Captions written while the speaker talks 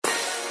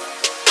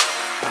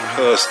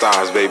Hood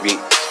stars, baby.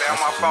 Stay on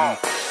my phone.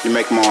 You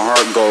make my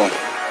heart go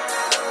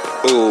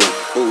ooh,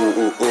 ooh,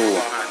 ooh,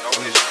 ooh.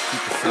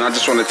 And I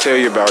just want to tell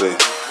you about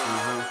it.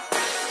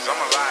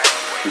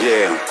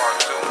 Yeah.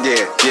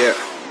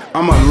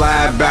 I'ma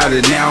lie about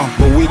it now,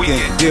 but we can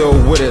deal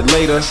with it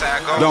later.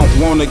 Don't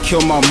wanna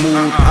kill my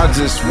mood, I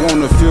just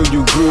wanna feel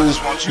you groove.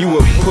 You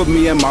would put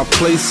me in my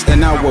place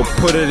and I would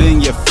put it in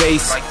your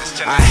face.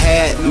 I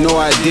had no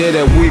idea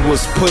that we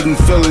was putting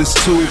feelings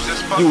too.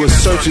 You was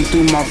searching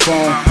through my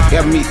phone,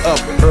 got me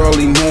up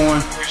early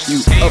morning. You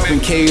up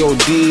in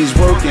KODs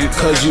working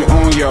cause you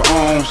on your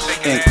own.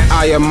 And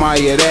I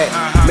admire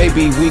that,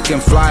 maybe we can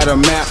fly the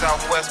map.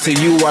 To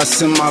you I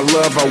send my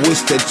love, I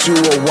wish that you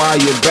were while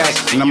you're back.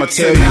 And I'ma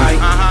tell you,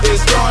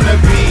 it's gonna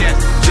be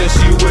just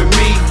you and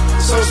me,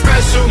 so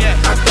special.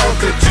 I thought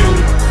that you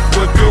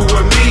would do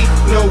with me,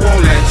 no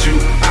won't let you.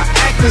 I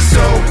acted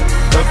so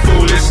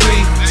foolishly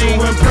to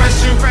impress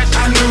you.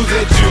 I knew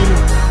that you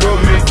were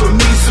meant for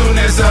me soon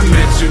as I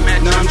met you.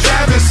 Now I'm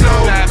driving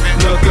slow,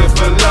 looking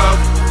for love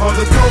on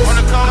the coast.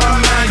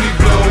 My mind you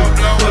blow,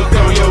 hooked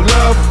on your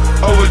love,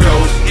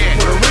 overdose.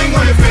 Put a ring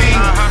on your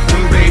finger,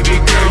 baby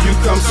girl you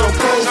come so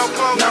close.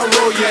 Now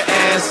roll your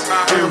ass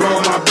and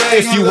roll my back.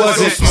 if you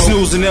wasn't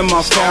snoozing in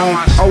my phone,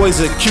 always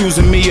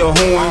accusing me of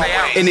horn.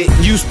 And it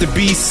used to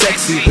be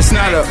sexy, it's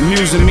not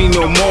amusing me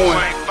no more.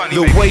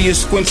 The way you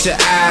squint your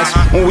eyes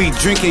when we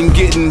drinking,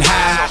 getting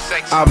high,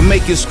 I'll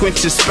make you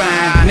squint your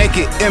spine,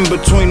 naked in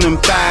between them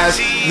thighs.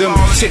 Them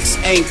chicks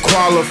ain't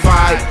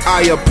qualified,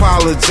 I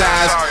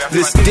apologize.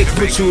 This dick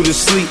put you to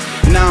sleep,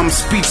 now I'm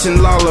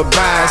speeching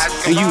lullabies.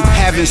 And you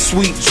having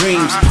sweet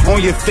dreams,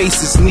 on your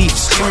face is neat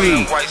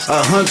scream.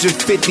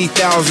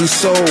 150,000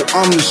 sold,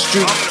 I'm the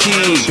street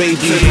king,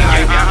 baby.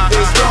 Tonight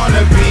it's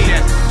gonna be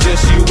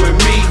just you and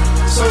me,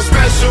 so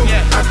special.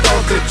 I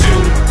thought that you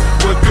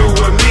would do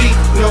with me,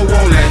 no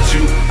won't let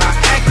you. I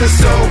acted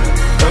so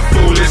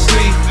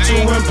foolishly to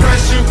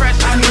impress you.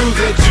 I knew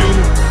that you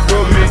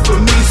were meant for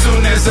me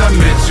soon as I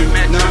met you.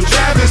 Now I'm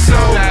driving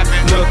slow,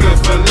 looking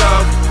for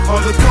love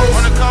on the coast.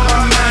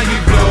 My mind you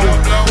blow,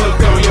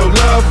 hooked on your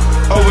love,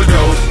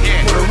 overdose.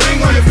 Put a ring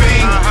on your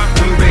finger,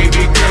 and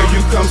baby girl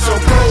you come so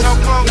close.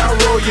 Now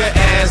roll your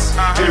ass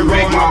and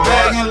roll my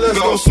bag and let's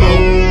go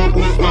slow.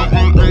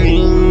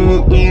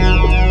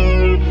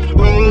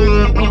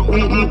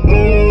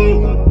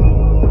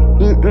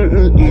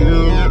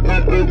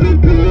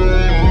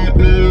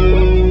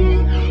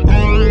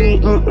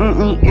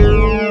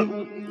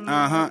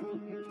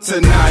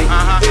 Tonight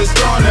it's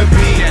gonna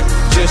be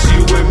just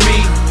you and me,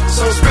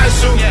 so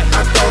special.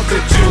 I